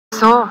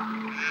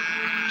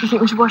you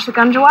think we should wash the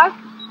gunge away?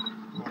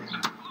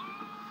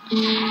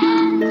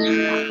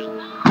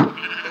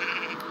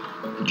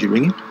 Did you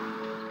ring him?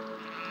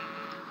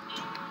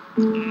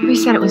 We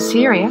said it was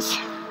serious.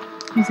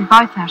 These are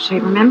both our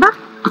sheep, remember?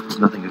 There's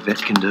nothing a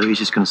vet can do. He's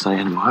just going to say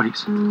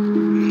antibiotics.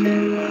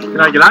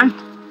 G'day, g'day.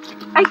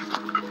 Hey.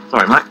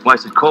 Sorry, mate.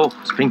 Wasted call.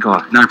 It's pink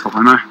eye. No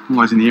problemo.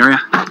 Always in the area.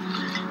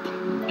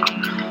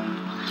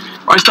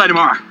 Race day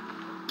tomorrow.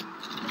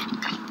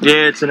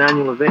 Yeah, it's an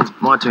annual event.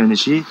 My turn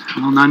this year.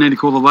 Well, no need to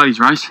call the ladies'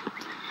 race.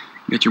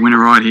 Get your winner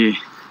right here.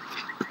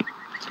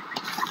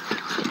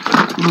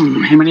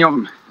 How many of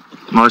them?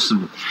 Most of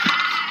them.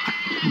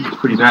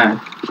 Pretty bad.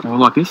 They all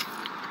like this?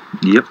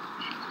 Yep.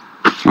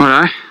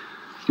 Righto.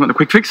 You want the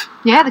quick fix?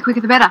 Yeah, the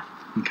quicker the better.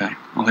 Okay,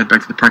 I'll head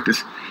back to the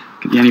practice.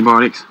 Get the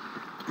antibiotics.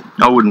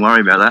 I wouldn't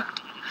worry about that.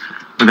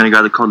 We're going to go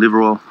to the cod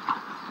liver oil.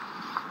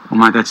 Well,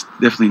 mate, that's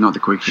definitely not the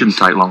quick Shouldn't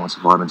fix. take long once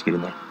the vitamins get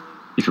in there.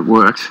 If it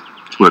works.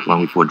 It's worked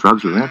long before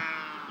drugs were around.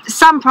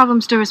 Some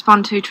problems do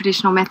respond to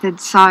traditional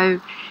methods,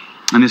 so...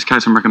 In this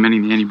case, I'm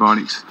recommending the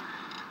antibiotics.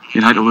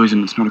 You'd hate to lose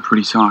them. It's not a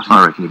pretty sight.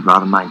 I reckon you'd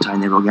rather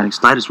maintain their organic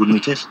status, wouldn't we,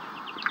 Tess?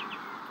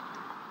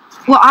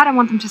 Well, I don't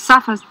want them to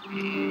suffer.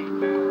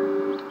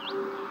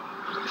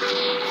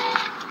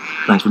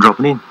 Thanks for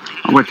dropping in.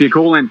 I'll wait for your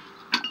call then.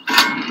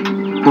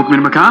 Book me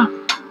in my car.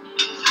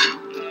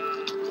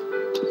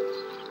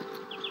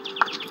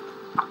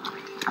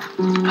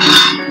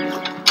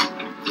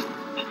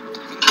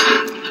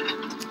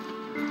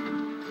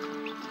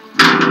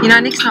 You know,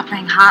 Nick's not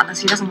being heartless.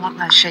 He doesn't want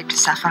those sheep to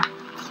suffer.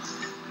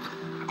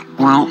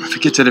 Well, if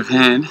it gets out of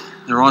hand,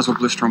 their eyes will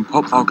blister and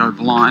pop, they'll go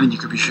blind, and you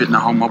could be shooting the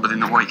whole mob within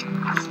the week.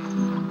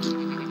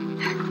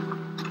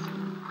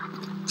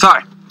 So,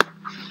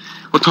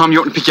 what time you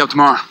want to pick you up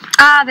tomorrow?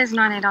 There's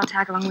no need. I'll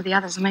tag along with the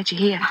others. I'll meet you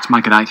here. Let's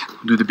make it 8.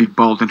 We'll do the big,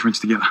 bold entrance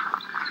together.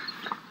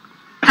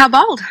 How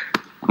bold?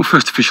 Well,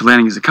 first official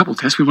outing is a couple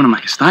test. We want to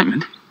make a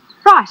statement.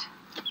 Right.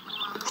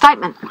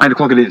 Statement. 8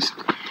 o'clock it is.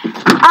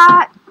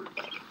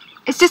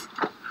 It's just...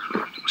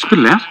 Spit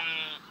it out.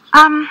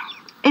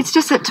 It's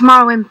just that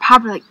tomorrow in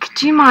public,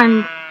 do you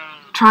mind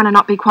trying to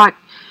not be quite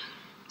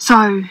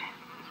so...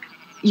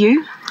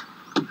 you?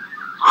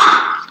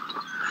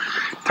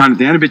 Tone it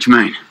down a bit, you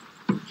mean?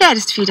 Yeah,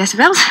 just a few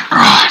decibels.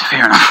 Right,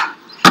 fair enough.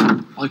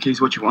 Low key's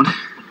what you want.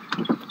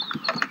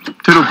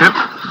 Toodle pip.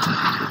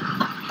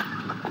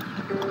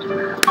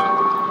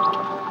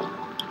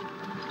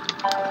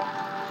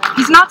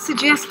 He's not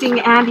suggesting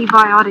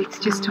antibiotics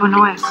just to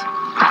annoy us.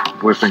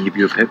 Boyfriend give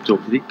you a pep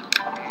talk, did he?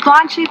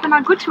 Blind sheep are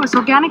no good to us,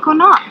 organic or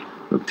not.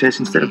 Look, Tess,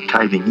 instead of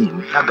caving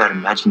in, how about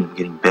imagining them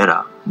getting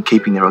better and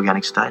keeping their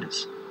organic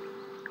status?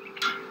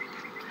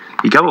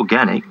 You go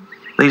organic,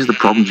 these are the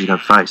problems you're going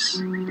to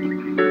face.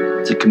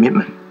 It's a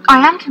commitment.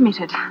 I am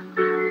committed.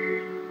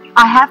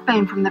 I have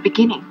been from the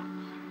beginning.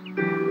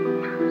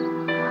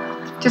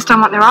 Just don't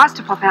want their eyes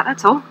to pop out,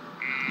 that's all.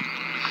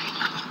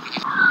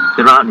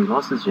 There aren't any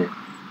losses yet.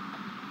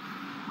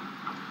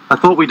 I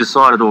thought we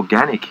decided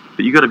organic,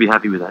 but you've got to be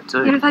happy with that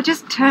too. Yeah, if they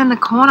just turn the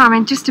corner, I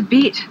mean, just a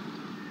bit.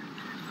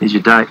 Here's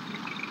your date.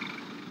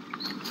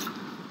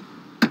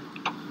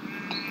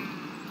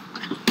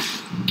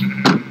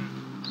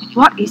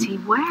 What is he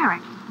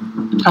wearing?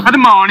 Top of the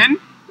morning.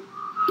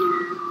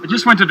 I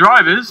just went to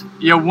Drivers.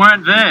 You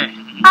weren't there.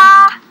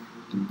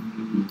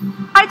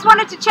 I just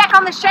wanted to check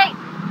on the sheep.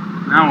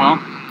 Oh well.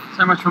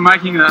 So much for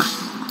making the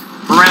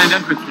grand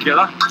entrance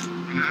together.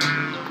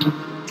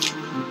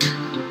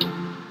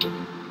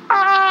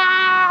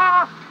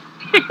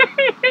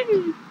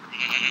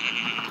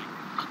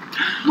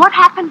 What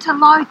happened to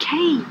low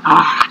key?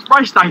 It's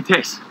race day,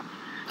 Tess.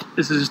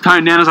 This is as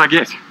toned down as I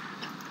get.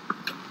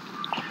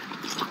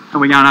 How are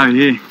we going over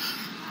here?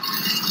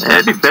 Yeah,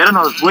 a bit better,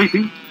 not as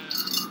weepy.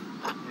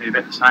 Yeah,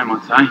 about the same,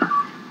 I'd say.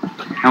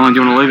 How long do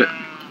you want to leave it?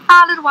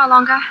 A little while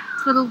longer.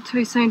 It's a little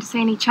too soon to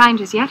see any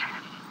changes yet.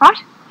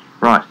 Right?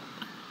 Right.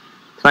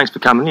 Thanks for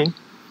coming in.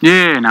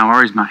 Yeah, no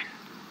worries, mate.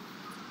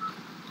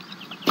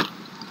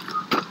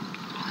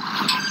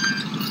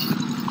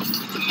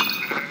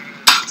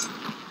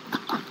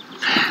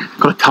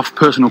 Got a tough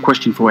personal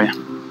question for you.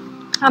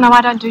 Oh no,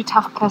 I don't do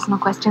tough personal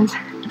questions.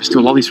 You ever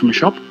steal lollies from a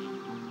shop?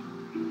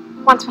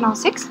 Once when I was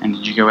 6? And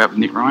did you go out with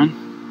Nick Ryan?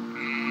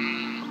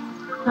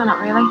 No, not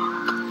really.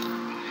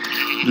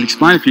 It would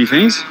explain a few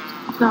things.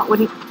 No, it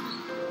wouldn't.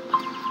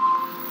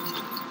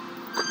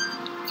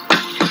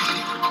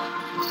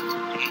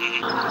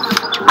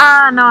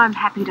 No, I'm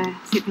happy to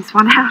sit this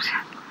one out.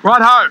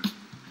 Right-ho.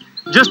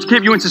 Just to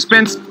keep you in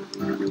suspense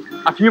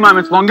a few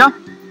moments longer,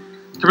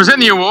 to present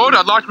the award,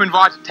 I'd like to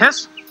invite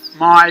Tess,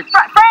 my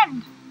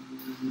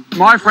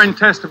friend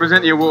Tess, to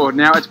present the award.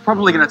 Now, it's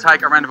probably going to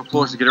take a round of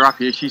applause to get her up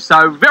here. She's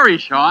so very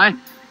shy.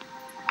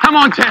 Come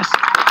on, Tess.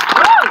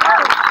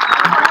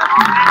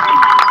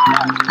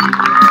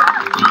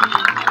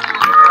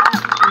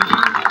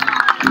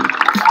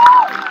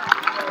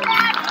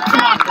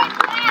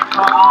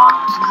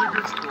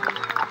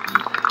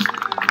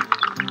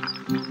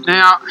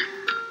 Now,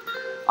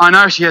 I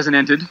know she hasn't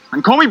entered,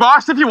 and call me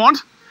biased if you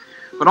want,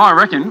 but I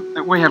reckon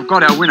that we have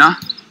got our winner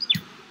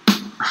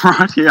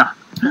right here.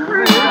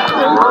 Well,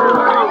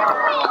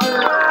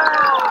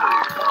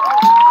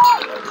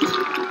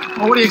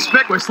 what do you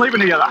expect? We're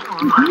sleeping together.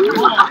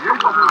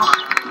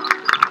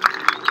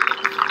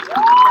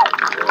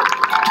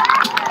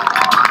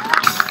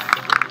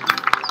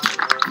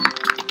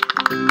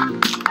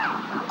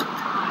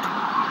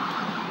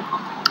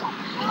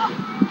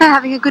 They're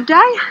having a good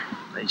day.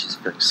 He's just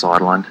very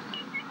sidelined.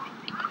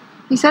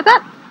 You said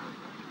that?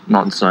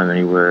 Not in so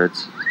many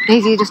words.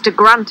 Easier just to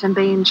grunt and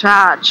be in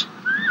charge.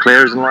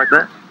 Claire isn't like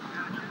that.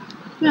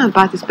 No, they're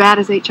both as bad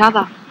as each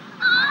other.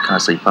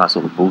 Can't see past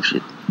all the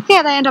bullshit.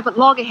 Yeah, they end up at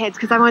loggerheads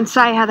because they won't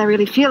say how they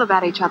really feel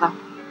about each other.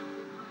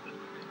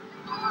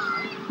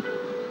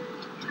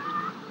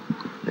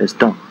 There's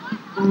Dom.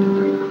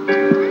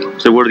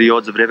 So what are the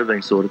odds of it ever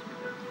being sorted?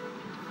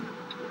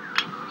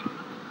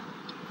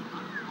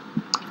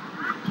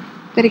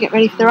 Better get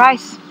ready for the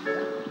race.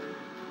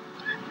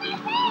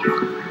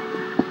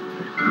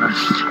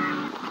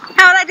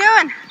 How are they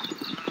doing?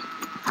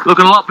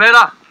 Looking a lot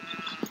better.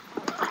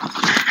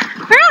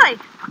 Really?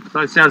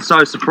 Don't sound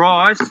so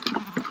surprised.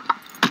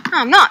 No,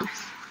 I'm not.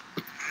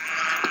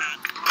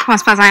 Well, I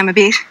suppose I am a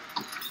bit.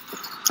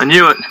 I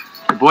knew it.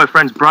 Your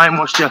boyfriend's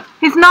brainwashed you.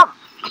 He's not.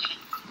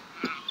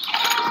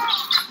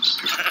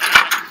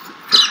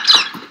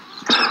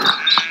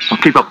 I'll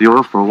keep up the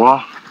oil for a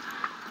while.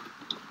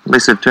 At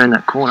least they've turned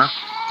that corner.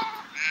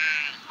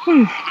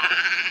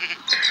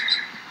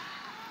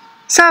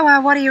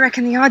 So, what do you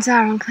reckon the odds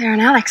are on Claire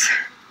and Alex?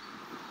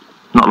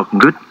 Not looking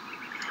good.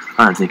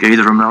 I don't think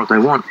either of them know what they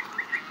want.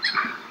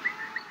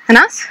 And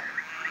us?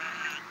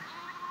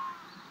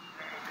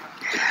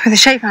 With the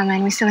sheep, I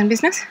mean, we still in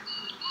business?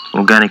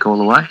 Organic all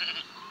the way.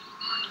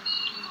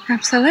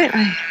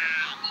 Absolutely.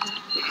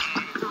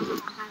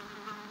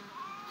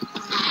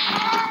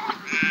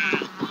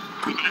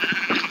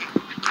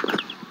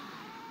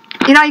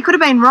 You know, you could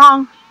have been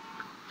wrong.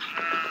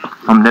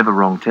 I'm never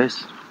wrong,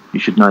 Tess. You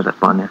should know that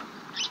by now.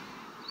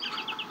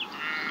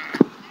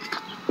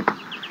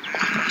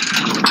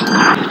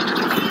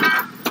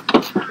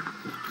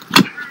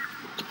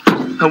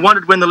 I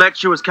wondered when the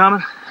lecture was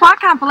coming. Well, I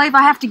can't believe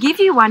I have to give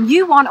you one.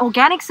 You want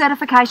organic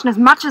certification as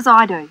much as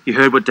I do. You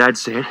heard what Dad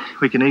said.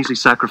 We can easily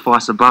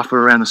sacrifice a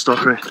buffer around the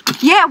stock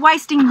route. Yeah,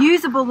 wasting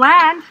usable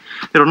land.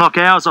 It'll knock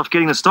hours off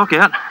getting the stock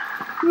out.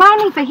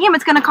 Mainly for him,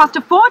 it's going to cost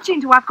a fortune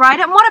to upgrade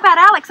it. And what about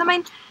Alex? I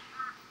mean,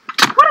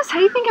 what does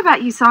he think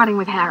about you siding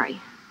with Harry?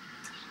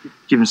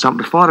 Give him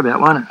something to fight about,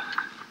 won't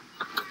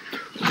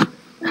it?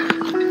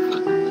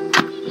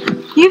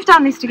 You've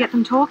done this to get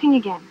them talking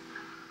again.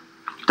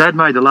 Dad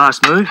made the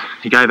last move.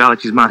 He gave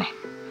Alex his money.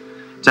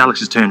 It's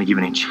Alex's turn to give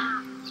an inch.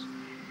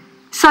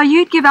 So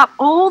you'd give up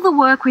all the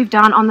work we've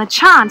done on the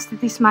chance that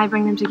this may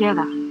bring them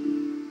together?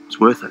 It's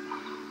worth it.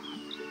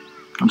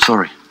 I'm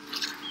sorry.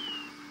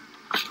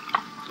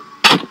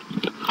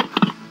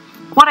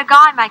 What a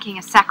guy making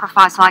a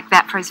sacrifice like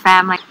that for his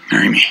family.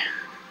 Marry me.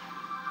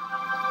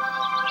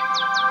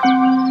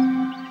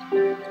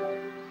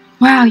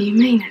 Wow, you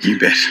mean it. You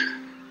bet.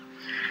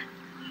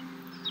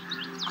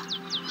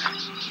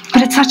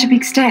 But it's such a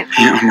big step.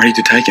 Yeah, I'm ready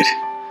to take it.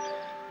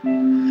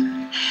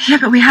 Yeah,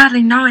 but we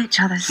hardly know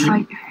each other, so...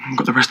 We've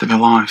got the rest of our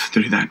lives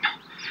to do that.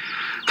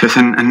 Tess,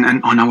 and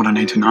I know what I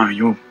need to know.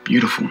 You're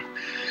beautiful.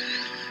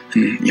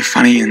 And you're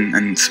funny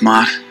and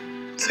smart,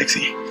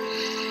 sexy.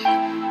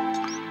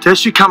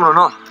 Tess, you coming or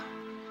not?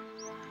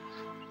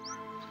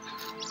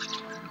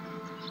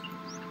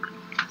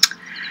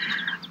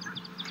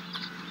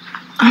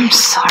 I'm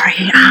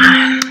sorry.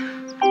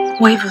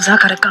 Weevils, I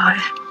gotta go.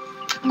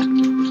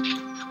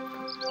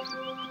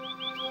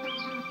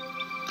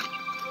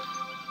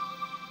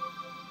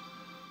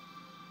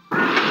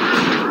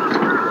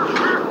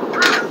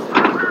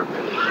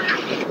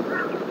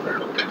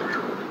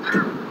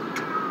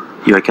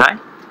 You okay?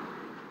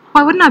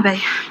 Why wouldn't I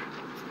be?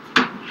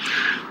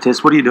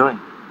 Tess, what are you doing?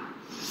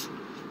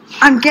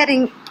 I'm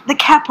getting the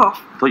cap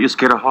off. I thought you were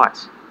scared of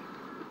heights.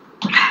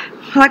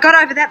 Well, I got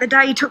over that the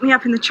day you took me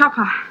up in the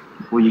chopper.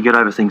 Well, you get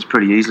over things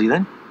pretty easily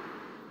then.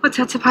 What's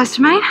that supposed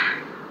to mean?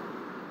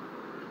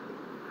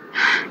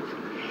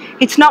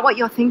 It's not what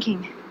you're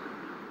thinking.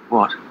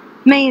 What?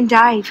 Me and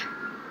Dave.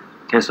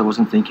 Tess, I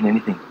wasn't thinking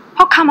anything.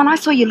 Oh, come on, I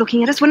saw you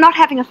looking at us. We're not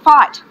having a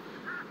fight.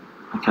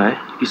 Okay,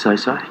 if you say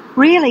so.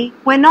 Really,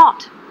 we're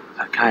not.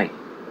 Okay.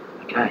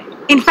 Okay.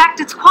 In fact,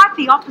 it's quite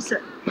the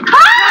opposite.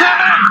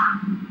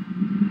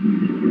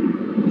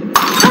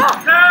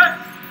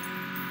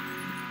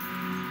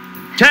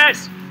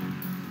 Tess!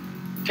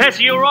 Tess,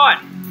 are you alright?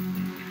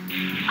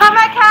 I'm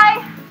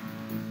okay.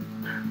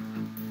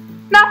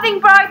 Nothing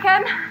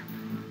broken.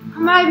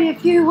 Maybe a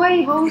few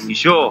weevils. You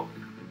sure?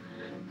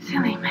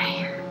 Silly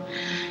me.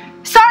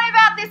 Sorry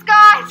about this,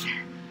 guys.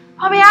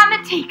 I'll be out in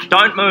a tick.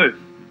 Don't move.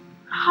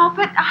 Oh,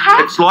 but I have...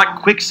 It's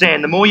like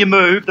quicksand. The more you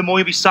move, the more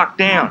you'll be sucked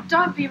down.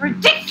 Don't be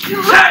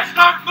ridiculous. Tess,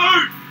 don't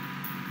move!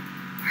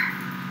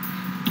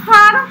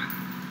 Right,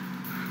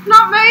 I'm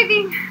not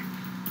moving.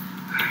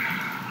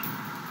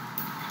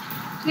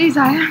 Jeez,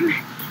 I am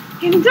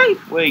in deep.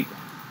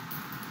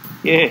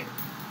 Yeah.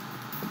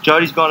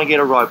 Jodie's gone to get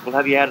a rope. We'll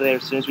have you out of there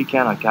as soon as we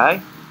can,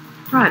 okay?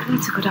 Right,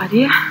 that's a good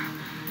idea.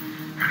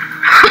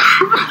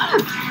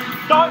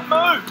 Don't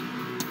move!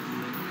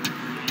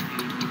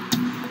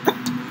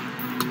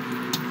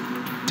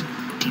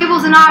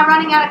 Gibbles and I are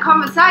running out of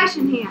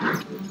conversation here.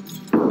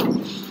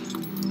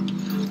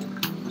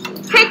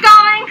 Keep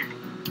going!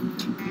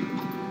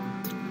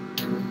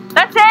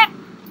 That's it!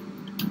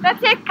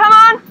 That's it, come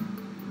on!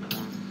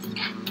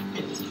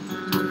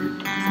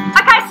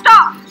 Okay,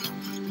 stop!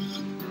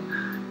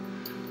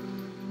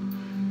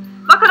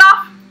 Lock it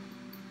off!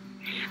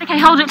 Okay,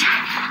 hold it.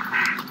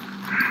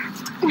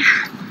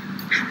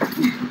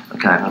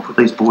 Okay, I'll put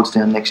these boards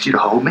down next to you to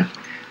hold me.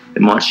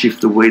 It might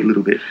shift the weed a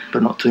little bit,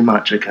 but not too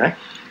much, okay?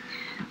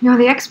 You're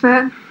the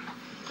expert.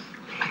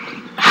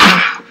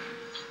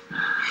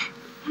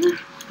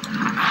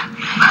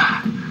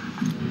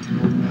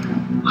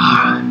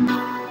 Alright.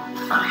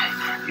 Okay,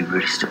 you're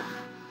really still.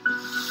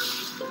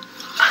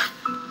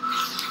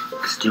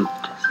 Still,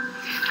 Tess.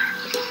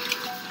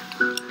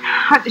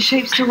 I hope the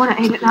sheep still want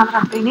to eat it now that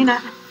I've been in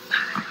it.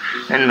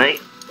 And me.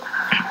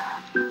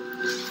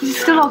 Is it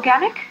still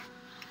organic?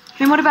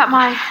 I mean, what about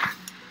my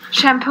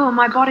shampoo and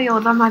my body oil?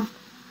 Though my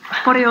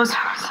body oil's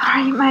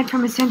made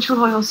from essential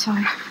oils, so...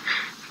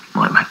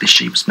 Might make the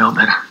sheep smell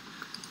better.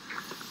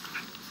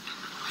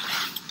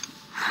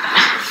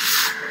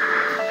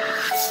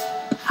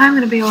 I'm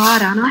going to be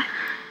alright, aren't I?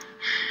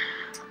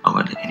 I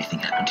won't let anything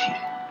happen to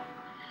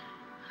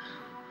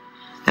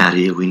you. Out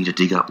here, we need to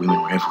dig up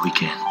women wherever we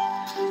can.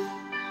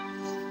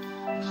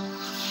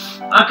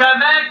 Okay,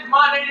 Meg,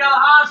 might need another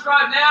harness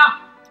right now.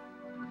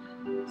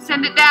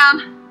 Send it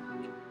down.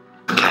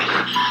 Okay.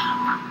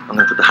 I'm going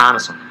to put the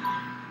harness on.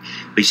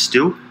 Be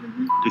still.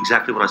 Do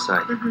exactly what I say. I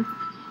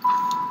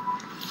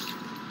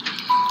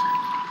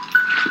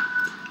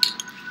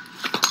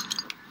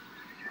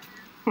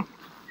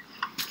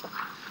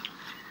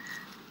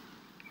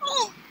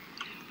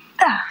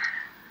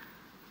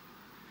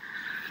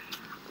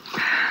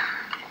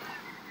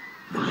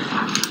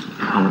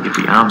want you to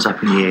put your arms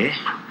up in the air.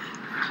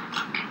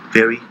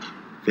 Very,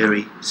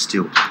 very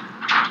still.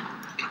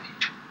 Okay.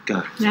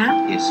 Go.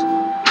 Now? Yes.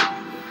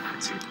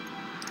 That's it.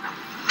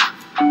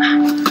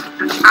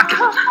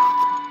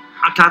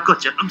 Okay, I've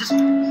got you. I'm just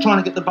trying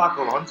to get the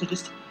buckle on, so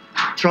just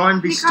try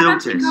and be still, I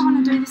don't Tess. think I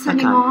want to do this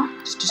anymore.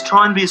 Just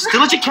try and be as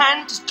still as you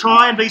can. Just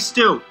try and be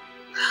still.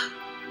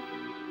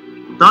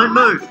 Don't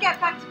move. To get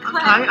back to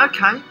Claire. Okay,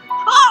 okay.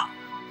 Oh!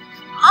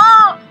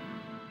 Oh!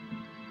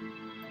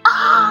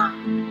 Oh!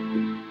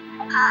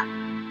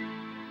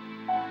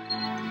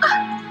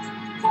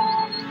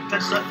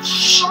 That's it.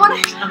 Shh. I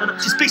wanna... No.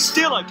 Just be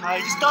still, okay?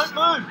 Just don't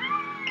move.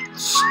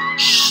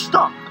 Shh.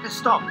 Stop. Okay,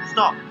 stop.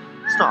 Stop.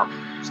 Stop.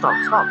 Stop.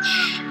 Stop.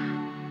 Shh.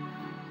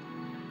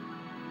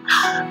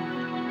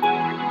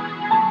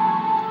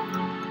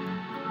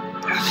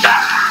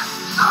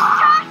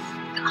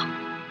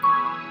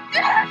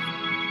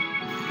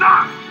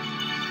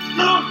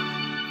 No.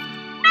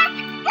 Nick,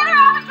 get her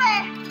out of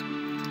there!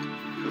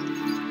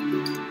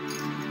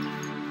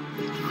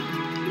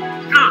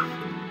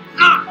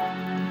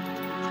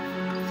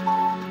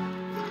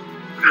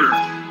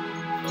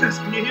 Tess,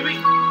 can you hear me?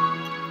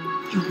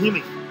 Can you hear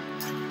me?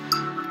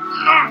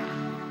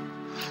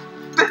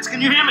 Tess,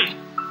 can you hear me?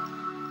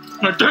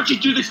 No, don't you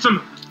do this to me!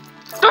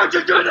 Don't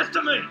you do this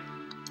to me!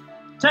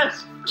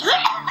 Tess!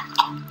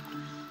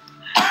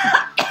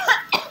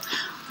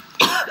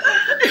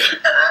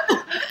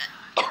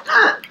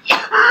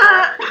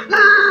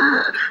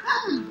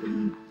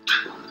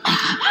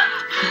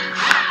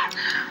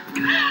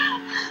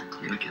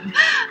 You okay?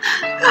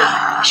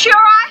 She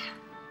alright?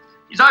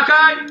 He's okay.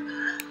 I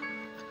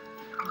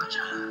got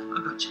you. I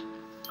got you.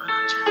 I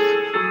got you.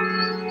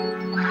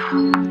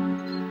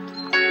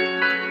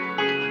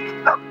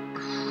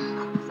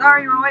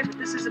 Sorry, Roy, but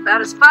this is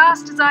about as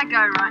fast as I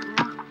go right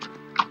now.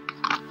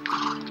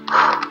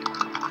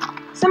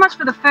 So much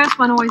for the first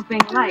one always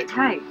being late,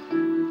 hey?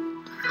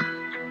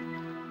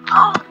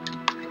 Oh.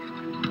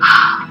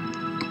 I'm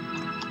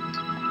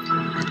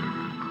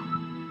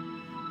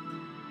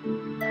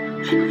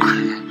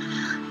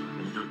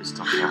gonna do it this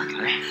time now,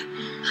 okay?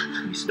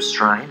 Give me some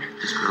strain.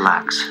 Just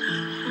relax.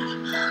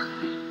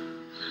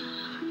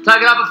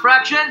 Take it up a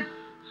fraction.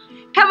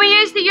 Can we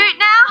use the ute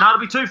now? No, it'll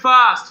be too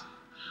fast.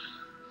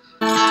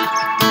 Stop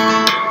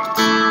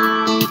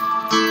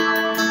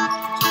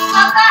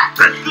that!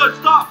 That's good,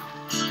 stop.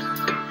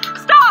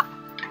 Stop!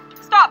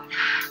 Stop!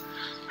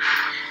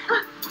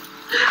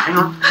 Hang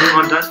on,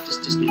 don't.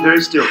 Just be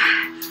very still.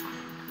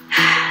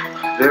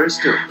 Very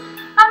still.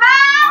 I'm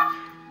out!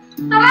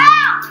 I'm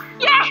out!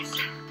 Yes!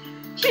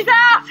 She's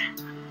out!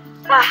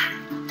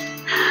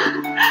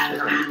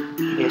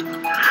 Here,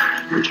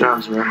 put your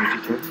arms around me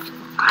if you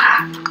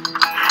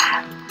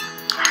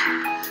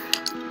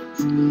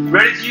can.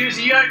 Ready to use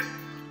the ute?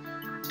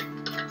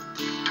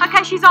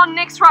 Okay, she's on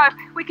next rope.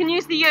 We can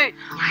use the ute.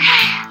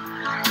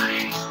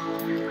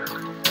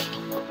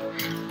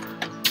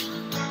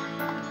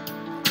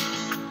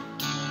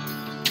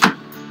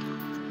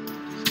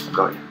 I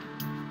got you.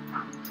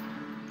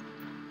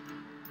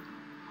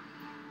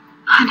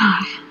 I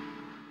know.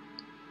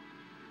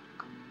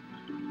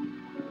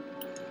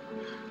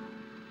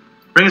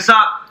 Bring us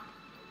up.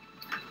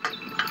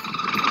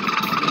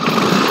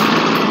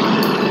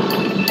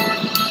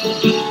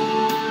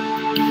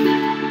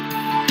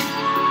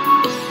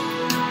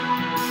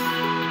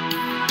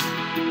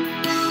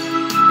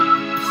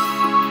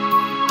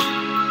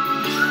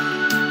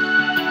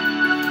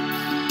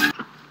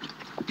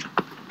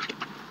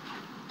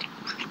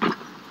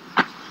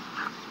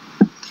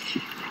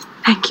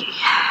 Thank you.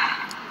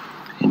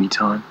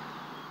 Anytime.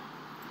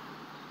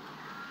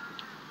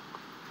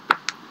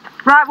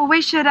 Right, well,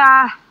 we should,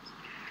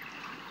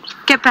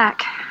 get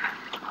back.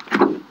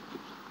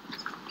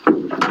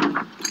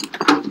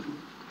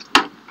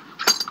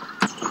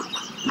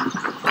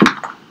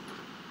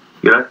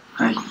 G'day.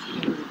 Hey.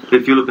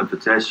 If you're looking for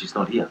Tess, she's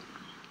not here.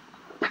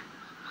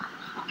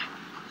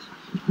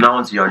 No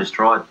one's here, I just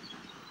tried.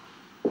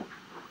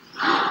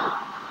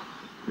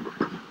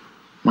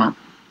 Well,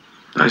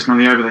 based on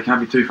the over, they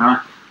can't be too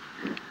far.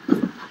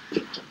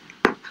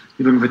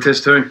 You looking for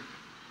Tess too?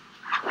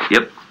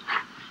 Yep.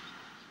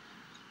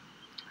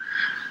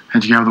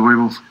 How'd you go with the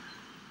Weebles?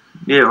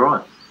 Yeah,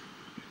 right.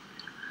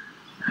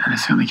 They're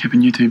certainly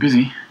keeping you two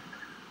busy.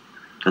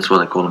 That's why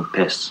they call them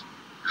pests.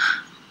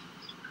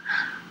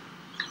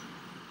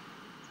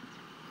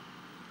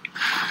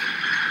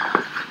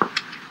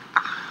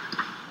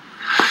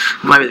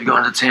 Maybe they've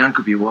gone to town,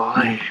 could be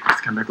why. Yeah,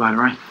 let's come back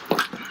later, eh?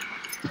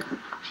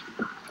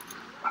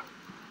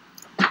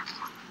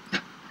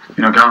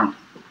 You're not going?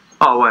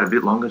 Oh, wait a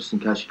bit longer just in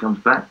case she comes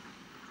back.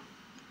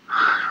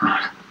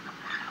 Right.